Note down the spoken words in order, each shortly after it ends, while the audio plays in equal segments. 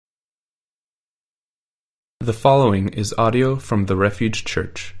The following is audio from the Refuge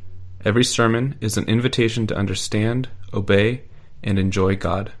Church. Every sermon is an invitation to understand, obey, and enjoy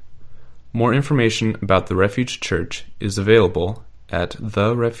God. More information about the Refuge Church is available at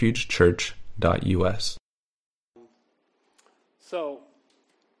therefugechurch.us. So,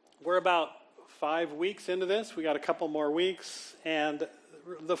 we're about 5 weeks into this. We got a couple more weeks, and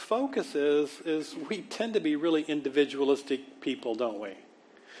the focus is we tend to be really individualistic people, don't we?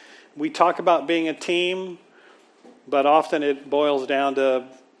 We talk about being a team, but often it boils down to,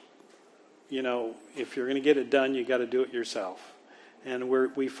 if you're going to get it done, you got to do it yourself. And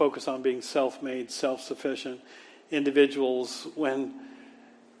we focus on being self-made, self-sufficient individuals when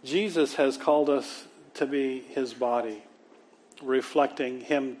Jesus has called us to be his body, reflecting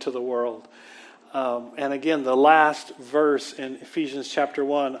him to the world. And again, the last verse in Ephesians chapter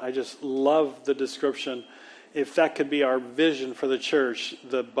 1, I just love the description. If that could be our vision for the church,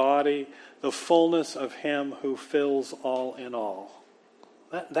 the body, the fullness of him who fills all in all.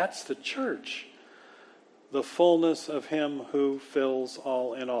 That's the church. The fullness of him who fills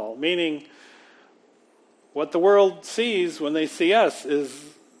all in all. Meaning, what the world sees when they see us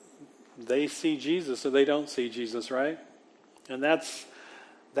is they see Jesus or they don't see Jesus, right? And that's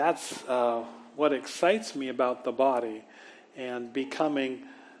what excites me about the body and becoming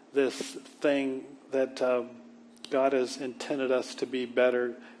this thing that God has intended us to be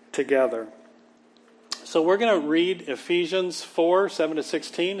better together. So we're going to read Ephesians 4,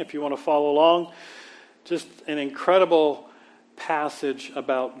 7-16, if you want to follow along. Just an incredible passage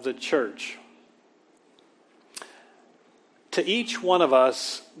about the church. To each one of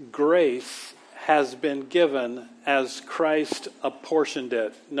us, grace has been given as Christ apportioned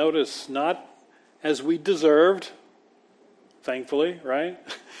it. Notice, not as we deserved, thankfully, right?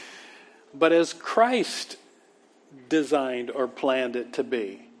 But as Christ designed or planned it to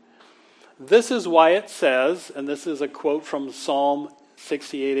be. This is why it says, and this is a quote from Psalm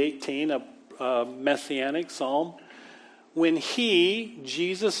 68:18, a messianic psalm, when he,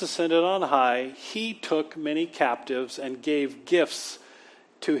 Jesus, ascended on high, he took many captives and gave gifts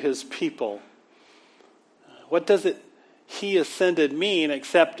to his people. What does he ascended mean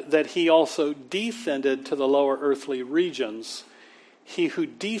except that he also descended to the lower earthly regions? He who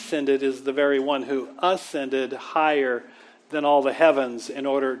descended is the very one who ascended higher than all the heavens in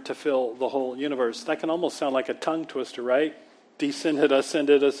order to fill the whole universe. That can almost sound like a tongue twister, right? Descended,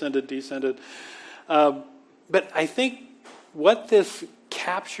 ascended, ascended, descended. But I think what this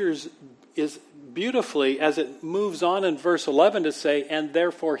captures is beautifully as it moves on in verse 11 to say, and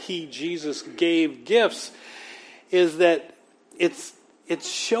therefore he, Jesus, gave gifts, is that it's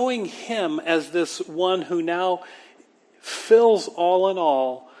showing him as this one who now fills all in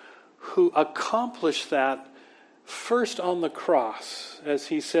all, who accomplished that first on the cross, as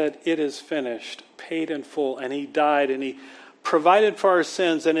he said, it is finished, paid in full, and he died, and he provided for our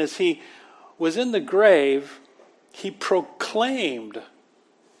sins, and as he was in the grave, he proclaimed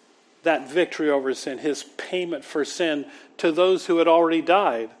that victory over sin, his payment for sin, to those who had already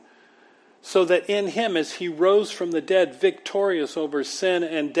died, so that in him, as he rose from the dead, victorious over sin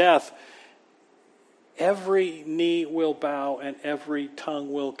and death, every knee will bow and every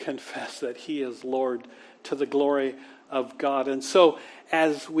tongue will confess that he is Lord, to the glory of God. And so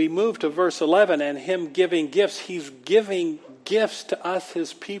as we move to verse 11 and him giving gifts, he's giving gifts to us,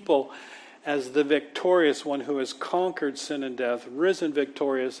 his people, as the victorious one who has conquered sin and death, risen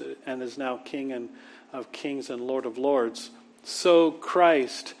victorious, and is now King of kings and Lord of lords. So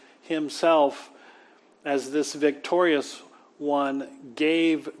Christ himself, as this victorious one,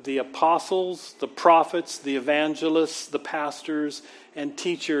 gave the apostles, the prophets, the evangelists, the pastors, and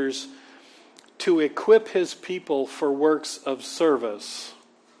teachers to equip his people for works of service.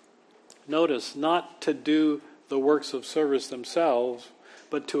 Notice, not to do the works of service themselves,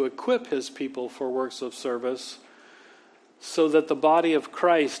 but to equip his people for works of service, so that the body of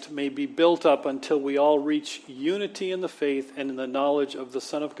Christ may be built up until we all reach unity in the faith and in the knowledge of the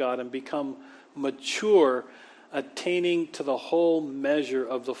Son of God and become mature, attaining to the whole measure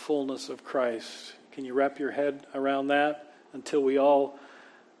of the fullness of Christ. Can you wrap your head around that? Until we all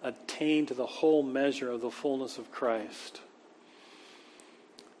attain to the whole measure of the fullness of Christ.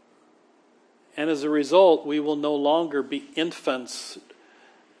 And as a result, we will no longer be infants,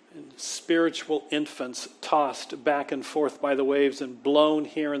 spiritual infants, tossed back and forth by the waves and blown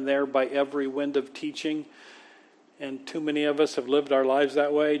here and there by every wind of teaching. And too many of us have lived our lives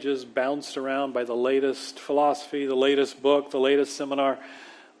that way, just bounced around by the latest philosophy, the latest book, the latest seminar.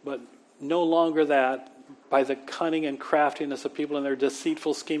 But no longer that, by the cunning and craftiness of people and their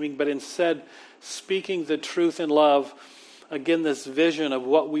deceitful scheming, but instead speaking the truth in love, again, this vision of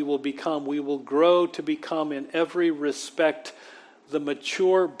what we will become. We will grow to become in every respect the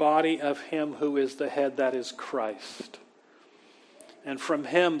mature body of him who is the head, that is Christ. And from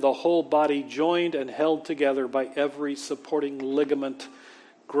him, the whole body, joined and held together by every supporting ligament,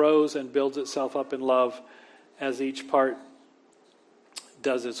 grows and builds itself up in love as each part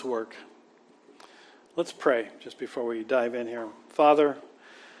does its work. Let's pray just before we dive in here. Father,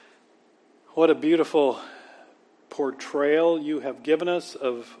 what a beautiful portrayal you have given us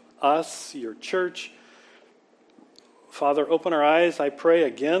of us, your church. Father, open our eyes, I pray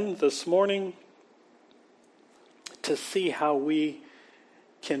again this morning, to see how we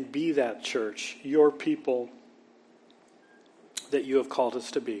can be that church, your people that you have called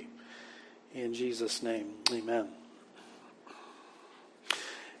us to be. In Jesus' name, amen.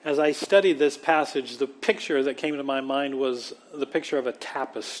 As I studied this passage, the picture that came to my mind was the picture of a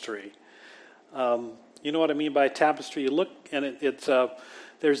tapestry. You know what I mean by tapestry? You look, and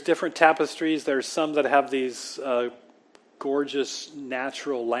there's different tapestries. There's some that have these gorgeous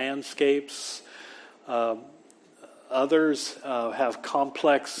natural landscapes. Others have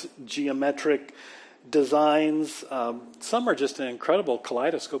complex geometric designs. Some are just an incredible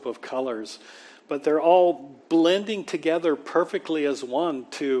kaleidoscope of colors. But they're all blending together perfectly as one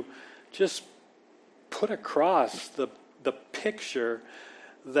to just put across the picture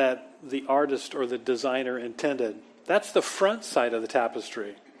that the artist or the designer intended. That's the front side of the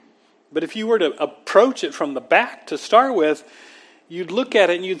tapestry. But if you were to approach it from the back to start with, you'd look at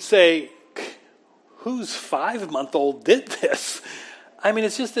it and you'd say, whose 5-month-old did this? I mean,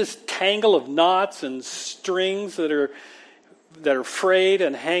 it's just this tangle of knots and strings that are frayed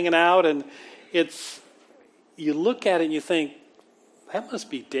and hanging out, and you look at it and you think, that must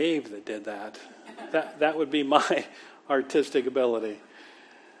be Dave that did that. That would be my artistic ability.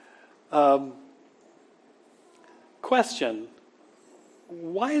 Question: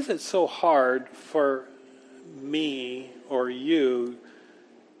 why is it so hard for me or you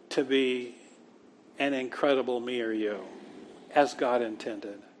to be an incredible me or you, as God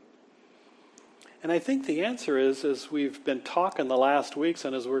intended? And I think the answer is, as we've been talking the last weeks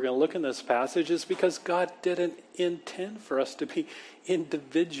and as we're going to look in this passage, is because God didn't intend for us to be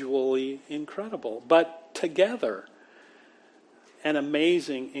individually incredible, but together. An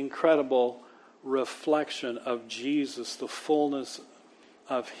amazing, incredible reflection of Jesus, the fullness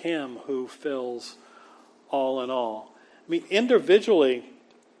of him who fills all in all. I mean, individually,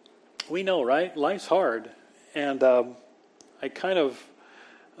 we know, right? Life's hard. And I kind of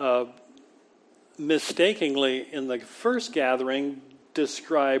mistakenly in the first gathering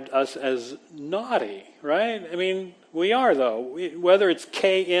described us as naughty, right? I mean, we are, though. Whether it's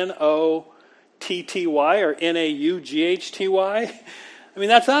Knotty or Naughty, I mean,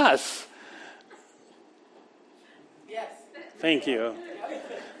 that's us. Yes. Thank you.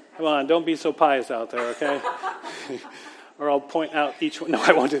 Come on, don't be so pious out there, okay? Or I'll point out each one. No,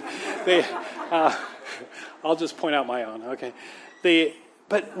 I won't do. I'll just point out my own, okay?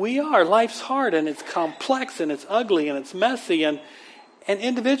 But we are. Life's hard, and it's complex, and it's ugly, and it's messy, and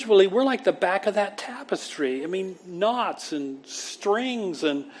individually, we're like the back of that tapestry. I mean, knots and strings,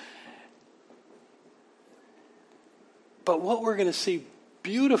 but what we're going to see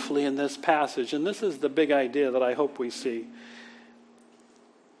beautifully in this passage, and this is the big idea that I hope we see,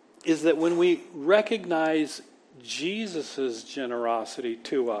 is that when we recognize Jesus' generosity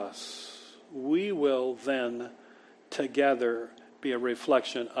to us, we will then together be a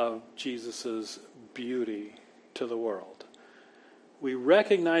reflection of Jesus' beauty to the world. We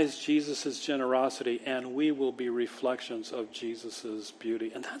recognize Jesus' generosity, and we will be reflections of Jesus'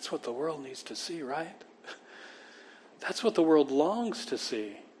 beauty. And that's what the world needs to see, right? That's what the world longs to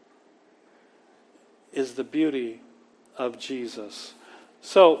see, is the beauty of Jesus.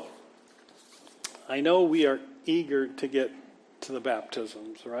 So, I know we are eager to get to the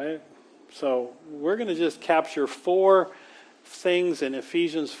baptisms, right? So, we're going to just capture 4 things in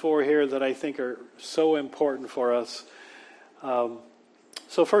Ephesians 4 here that I think are so important for us.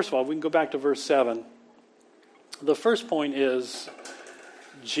 So first of all, we can go back to verse 7. The first point is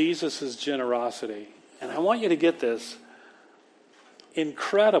Jesus' generosity. And I want you to get this.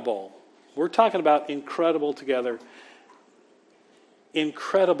 Incredible. We're talking about incredible together.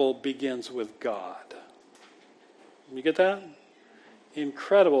 Incredible begins with God. You get that?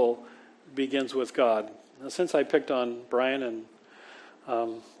 Incredible begins with God. Now, since I picked on Brian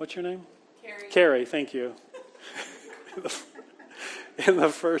and, what's your name? Carrie, thank you. In the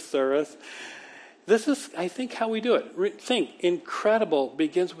first service. This is, I think, how we do it. Think, incredible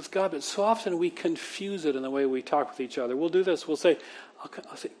begins with God, but so often we confuse it in the way we talk with each other. We'll do this. We'll say,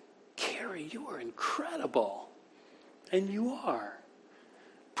 I'll say, Carrie, you are incredible. And you are.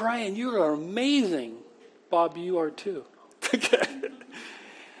 Brian, you are amazing. Bob, you are too.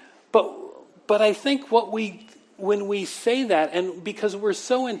 But I think when we say that, and because we're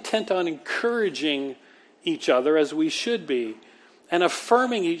so intent on encouraging each other as we should be, and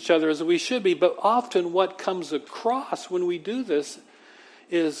affirming each other as we should be, but often what comes across when we do this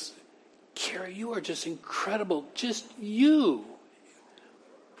is, Carrie, you are just incredible. Just you.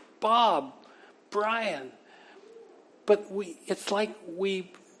 Bob, Brian. But it's like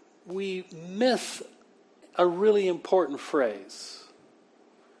we miss a really important phrase.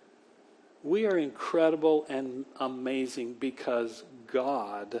 We are incredible and amazing because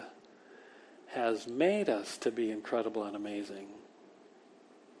God has made us to be incredible and amazing.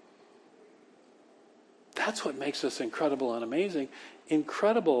 That's what makes us incredible and amazing.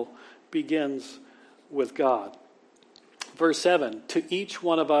 Incredible begins with God. Verse 7, to each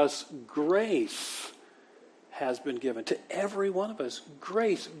one of us grace has been given. To every one of us,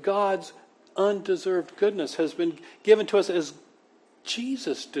 grace, God's undeserved goodness has been given to us as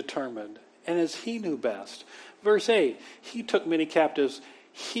Jesus determined and as he knew best. Verse 8, he took many captives.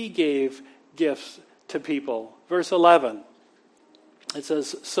 He gave gifts to people. Verse 11, it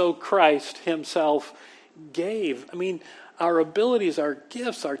says, so Christ himself gave. I mean, our abilities, our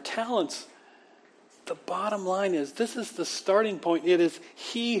gifts, our talents. The bottom line is, this is the starting point. It is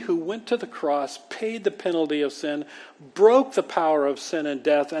he who went to the cross, paid the penalty of sin, broke the power of sin and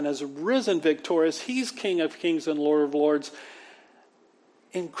death, and has risen victorious. He's King of kings and Lord of lords.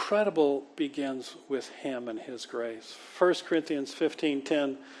 Incredible begins with him and his grace. 1 Corinthians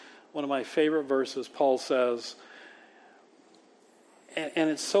 15:10, one of my favorite verses, Paul says, and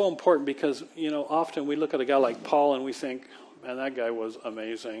it's so important because, often we look at a guy like Paul and we think, man, that guy was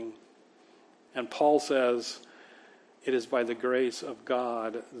amazing. And Paul says, it is by the grace of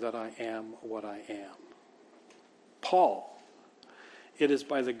God that I am what I am. Paul, it is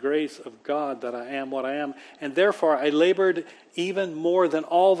by the grace of God that I am what I am. And therefore I labored even more than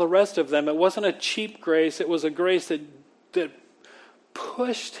all the rest of them. It wasn't a cheap grace. It was a grace that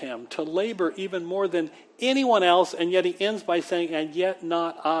pushed him to labor even more than anyone else. And yet he ends by saying, and yet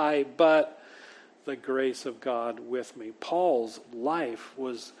not I, but the grace of God with me. Paul's life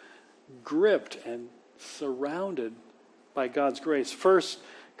was gripped and surrounded by God's grace. 1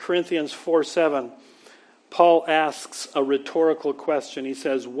 Corinthians 4:7, Paul asks a rhetorical question. He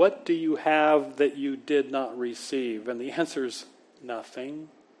says, what do you have that you did not receive? And the answer is nothing.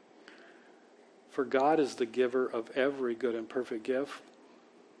 For God is the giver of every good and perfect gift.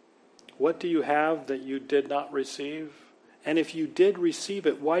 What do you have that you did not receive? And if you did receive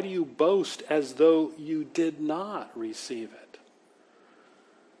it, why do you boast as though you did not receive it?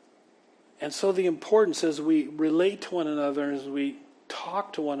 And so the importance as we relate to one another, as we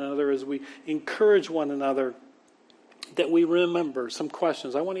talk to one another, as we encourage one another, that we remember some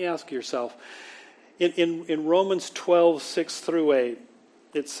questions. I want you to ask yourself. In Romans 12:6-8,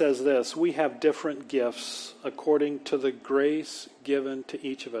 it says this, we have different gifts according to the grace given to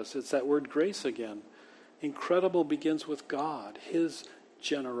each of us. It's that word grace again. Incredible begins with God, his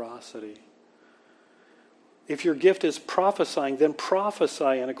generosity. If your gift is prophesying, then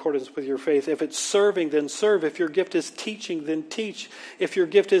prophesy in accordance with your faith. If it's serving, then serve. If your gift is teaching, then teach. If your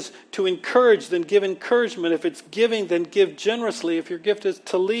gift is to encourage, then give encouragement. If it's giving, then give generously. If your gift is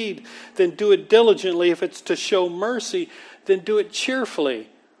to lead, then do it diligently. If it's to show mercy, then do it cheerfully.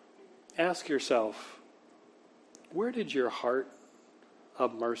 Ask yourself, where did your heart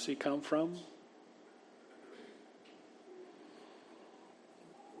of mercy come from?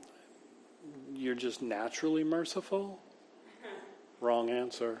 You're just naturally merciful? Wrong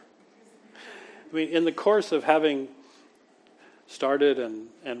answer. I mean, in the course of having started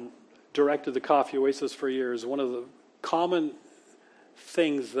and directed the Coffee Oasis for years, one of the common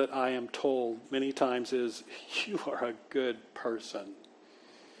things that I am told many times is, you are a good person.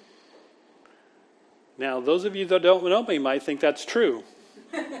 Now, those of you that don't know me might think that's true.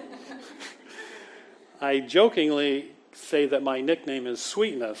 I jokingly say that my nickname is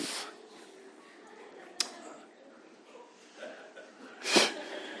Sweetness.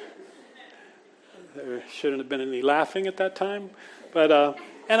 There shouldn't have been any laughing at that time, but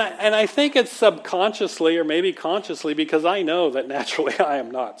and I think it's subconsciously or maybe consciously because I know that naturally I am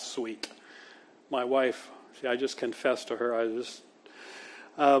not sweet. My wife, I just confessed to her.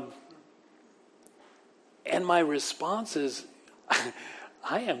 And my response is,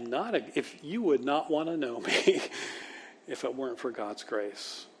 I am not if you would not want to know me if it weren't for God's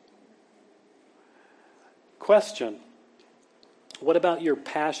grace. Question: what about your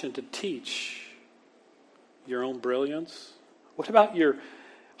passion to teach? Your own brilliance? What about your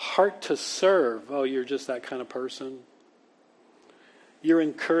heart to serve? Oh, you're just that kind of person. your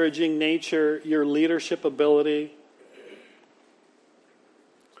encouraging nature, your leadership ability.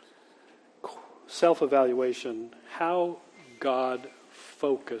 Self-evaluation. How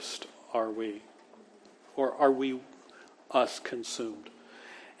God-focused are we? Or are we us consumed?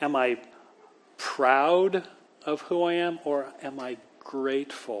 Am I proud of who I am, or am I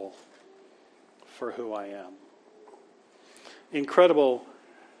grateful for who I am? Incredible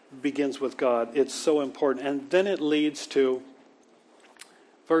begins with God. It's so important. And then it leads to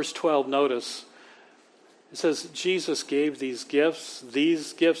verse 12. Notice, it says Jesus gave these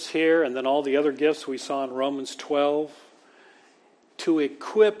gifts here, and then all the other gifts we saw in Romans 12, to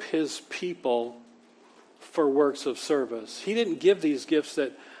equip his people for works of service. He didn't give these gifts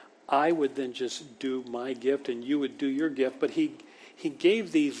that I would then just do my gift and you would do your gift, but he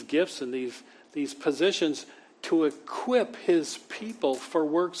gave these gifts and these positions to equip his people for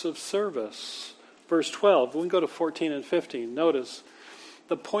works of service. Verse 12, we can go to 14 and 15. Notice,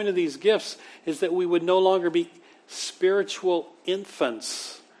 the point of these gifts is that we would no longer be spiritual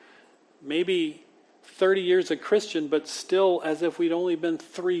infants. Maybe 30 years a Christian, but still as if we'd only been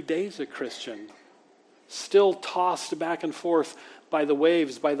 3 days a Christian. Still tossed back and forth by the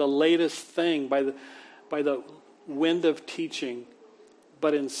waves, by the latest thing, by the wind of teaching,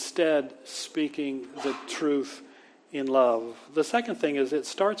 but instead speaking the truth in love. The second thing is it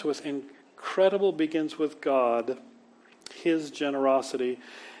starts with incredible, begins with God, his generosity,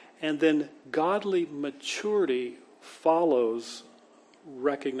 and then godly maturity follows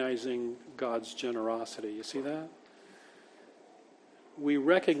recognizing God's generosity. You see that? We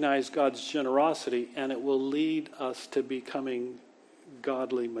recognize God's generosity, and it will lead us to becoming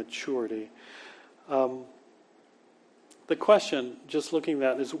godly maturity. The question, just looking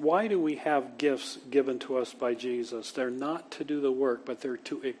at that, is why do we have gifts given to us by Jesus? They're not to do the work, but they're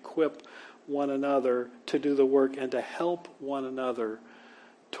to equip one another to do the work and to help one another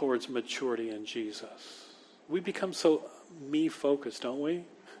towards maturity in Jesus. We become so me-focused, don't we?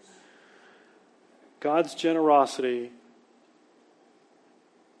 God's generosity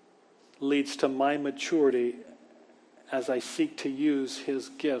leads to my maturity as I seek to use his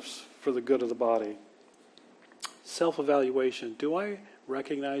gifts for the good of the body. Self-evaluation. Do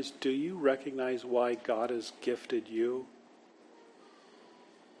you recognize why God has gifted you?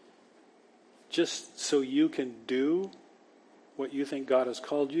 Just so you can do what you think God has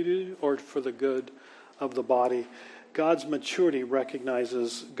called you to do, or for the good of the body? God's maturity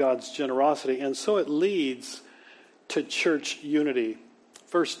recognizes God's generosity, and so it leads to church unity.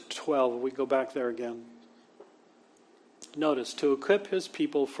 Verse 12, we go back there again. Notice, to equip his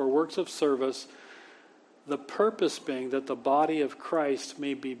people for works of service, the purpose being that the body of Christ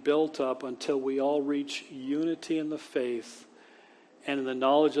may be built up until we all reach unity in the faith and in the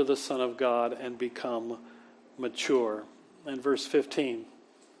knowledge of the Son of God and become mature. And verse 15,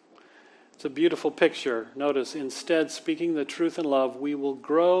 it's a beautiful picture. Notice, instead, speaking the truth in love, we will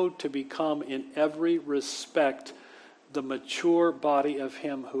grow to become in every respect the mature body of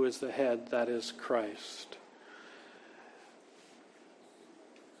him who is the head, that is Christ.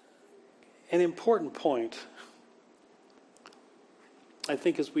 An important point, I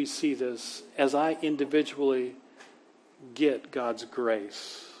think, as we see this, as I individually get God's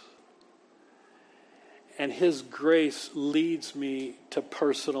grace, and his grace leads me to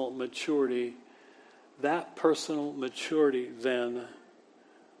personal maturity, that personal maturity then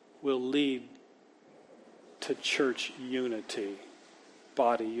will lead to church unity,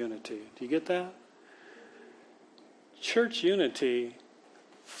 body unity. Do you get that? Church unity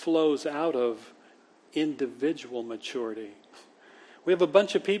flows out of individual maturity. We have a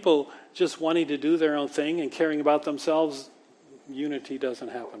bunch of people just wanting to do their own thing and caring about themselves. Unity doesn't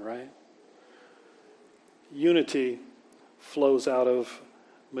happen, right? Unity flows out of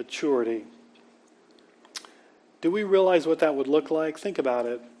maturity. Do we realize what that would look like? Think about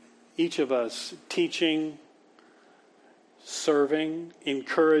it. Each of us teaching, serving,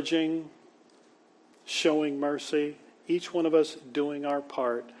 encouraging, showing mercy. Each one of us doing our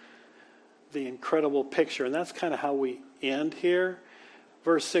part. The incredible picture. And that's kind of how we end here.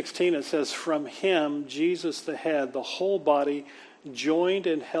 Verse 16, it says, from him, Jesus the head, the whole body, joined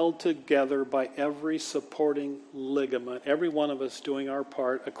and held together by every supporting ligament. Every one of us doing our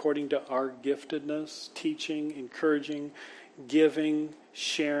part according to our giftedness, teaching, encouraging, giving,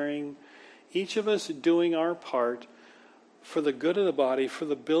 sharing. Each of us doing our part for the good of the body, for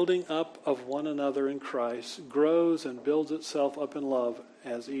the building up of one another in Christ, grows and builds itself up in love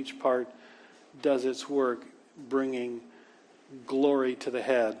as each part does its work, bringing glory to the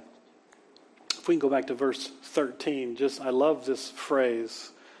head. If we can go back to verse 13, I love this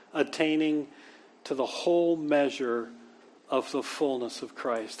phrase, attaining to the whole measure of the fullness of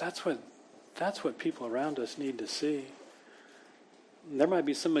Christ. That's what people around us need to see. There might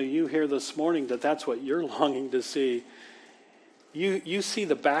be some of you here this morning that's what you're longing to see. You see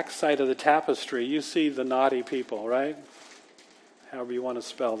the backside of the tapestry. You see the naughty people, right? However you want to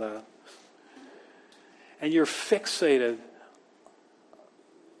spell that. And you're fixated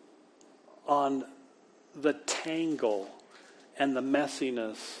on the tangle and the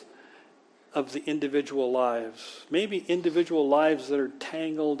messiness of the individual lives. Maybe individual lives that are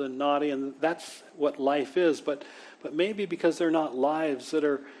tangled and naughty, and that's what life is, but maybe because they're not lives that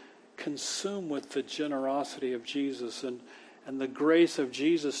are consumed with the generosity of Jesus and the grace of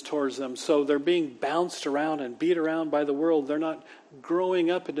Jesus towards them. So they're being bounced around and beat around by the world. They're not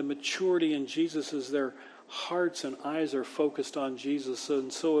growing up into maturity in Jesus as their hearts and eyes are focused on Jesus.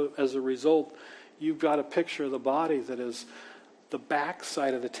 And so as a result, you've got a picture of the body that is the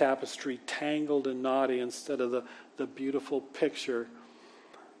backside of the tapestry, tangled and naughty, instead of the beautiful picture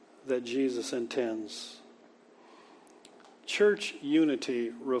that Jesus intends. Church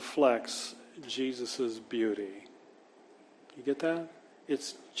unity reflects Jesus' beauty. You get that?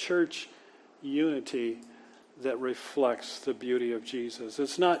 It's church unity that reflects the beauty of Jesus.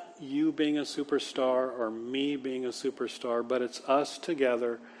 It's not you being a superstar or me being a superstar, but it's us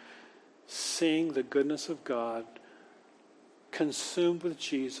together seeing the goodness of God, consumed with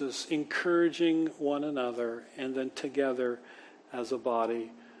Jesus, encouraging one another, and then together as a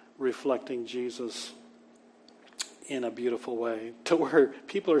body reflecting Jesus in a beautiful way, to where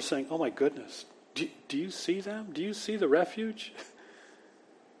people are saying, oh my goodness, do you see them? Do you see the refuge?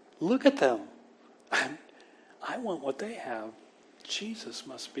 Look at them. I want what they have. Jesus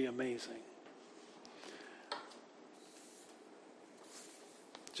must be amazing.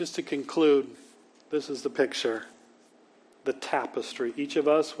 Just to conclude, this is the picture, the tapestry. Each of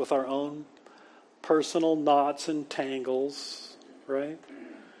us with our own personal knots and tangles, right?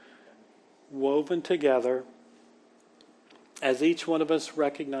 Woven together as each one of us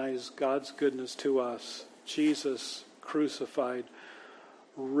recognize God's goodness to us. Jesus crucified,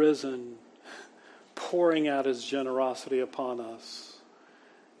 risen, pouring out his generosity upon us.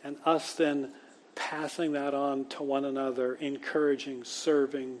 And us then passing that on to one another, encouraging,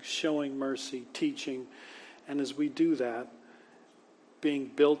 serving, showing mercy, teaching. And as we do that,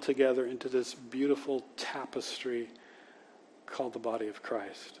 being built together into this beautiful tapestry called the body of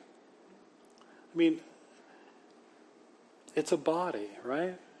Christ. I mean, it's a body,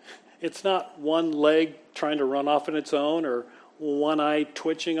 right? It's not one leg trying to run off on its own, or one eye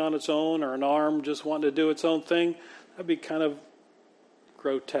twitching on its own, or an arm just wanting to do its own thing. That'd be kind of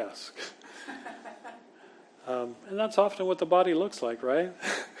grotesque. And that's often what the body looks like, right?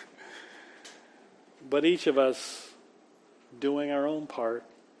 But each of us doing our own part,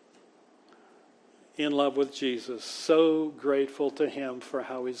 in love with Jesus, so grateful to him for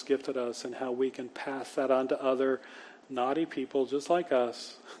how he's gifted us and how we can pass that on to other naughty people just like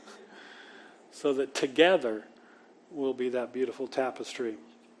us, so that together we'll be that beautiful tapestry.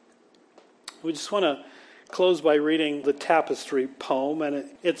 We just want to close by reading the Tapestry poem, and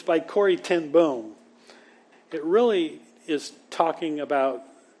it's by Corrie ten Boom. It really is talking about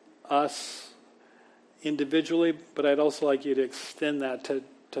us individually, but I'd also like you to extend that to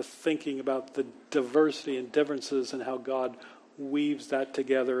thinking about the diversity and differences and how God weaves that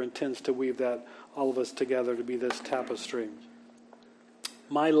together and tends to weave that, all of us together, to be this tapestry.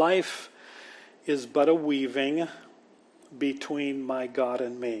 My life is but a weaving between my God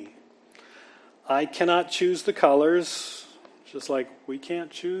and me. I cannot choose the colors, just like we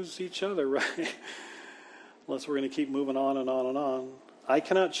can't choose each other, right? Unless we're going to keep moving on and on and on. I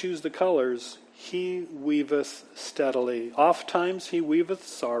cannot choose the colors. He weaveth steadily. Ofttimes he weaveth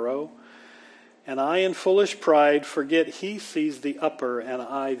sorrow, and I in foolish pride forget he sees the upper and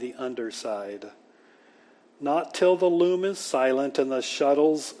I the underside. Not till the loom is silent and the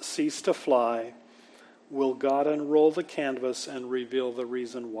shuttles cease to fly will God unroll the canvas and reveal the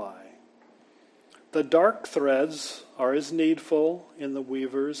reason why. The dark threads are as needful in the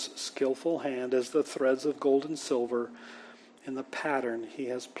weaver's skillful hand as the threads of gold and silver in the pattern he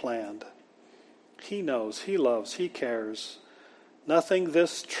has planned. He knows, he loves, he cares. Nothing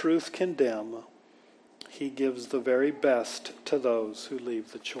this truth can dim. He gives the very best to those who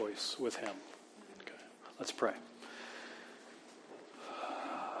leave the choice with him. Okay, let's pray.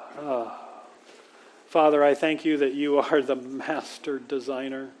 Father, I thank you that you are the master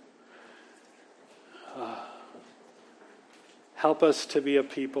designer. Help us to be a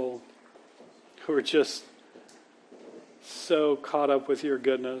people who are just so caught up with your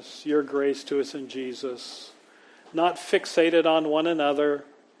goodness, your grace to us in Jesus, not fixated on one another,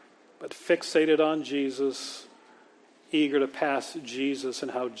 but fixated on Jesus, eager to pass Jesus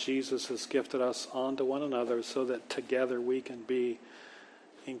and how Jesus has gifted us on to one another so that together we can be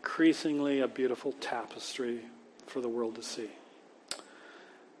increasingly a beautiful tapestry for the world to see.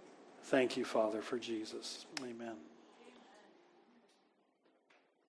 Thank you, Father, for Jesus. Amen.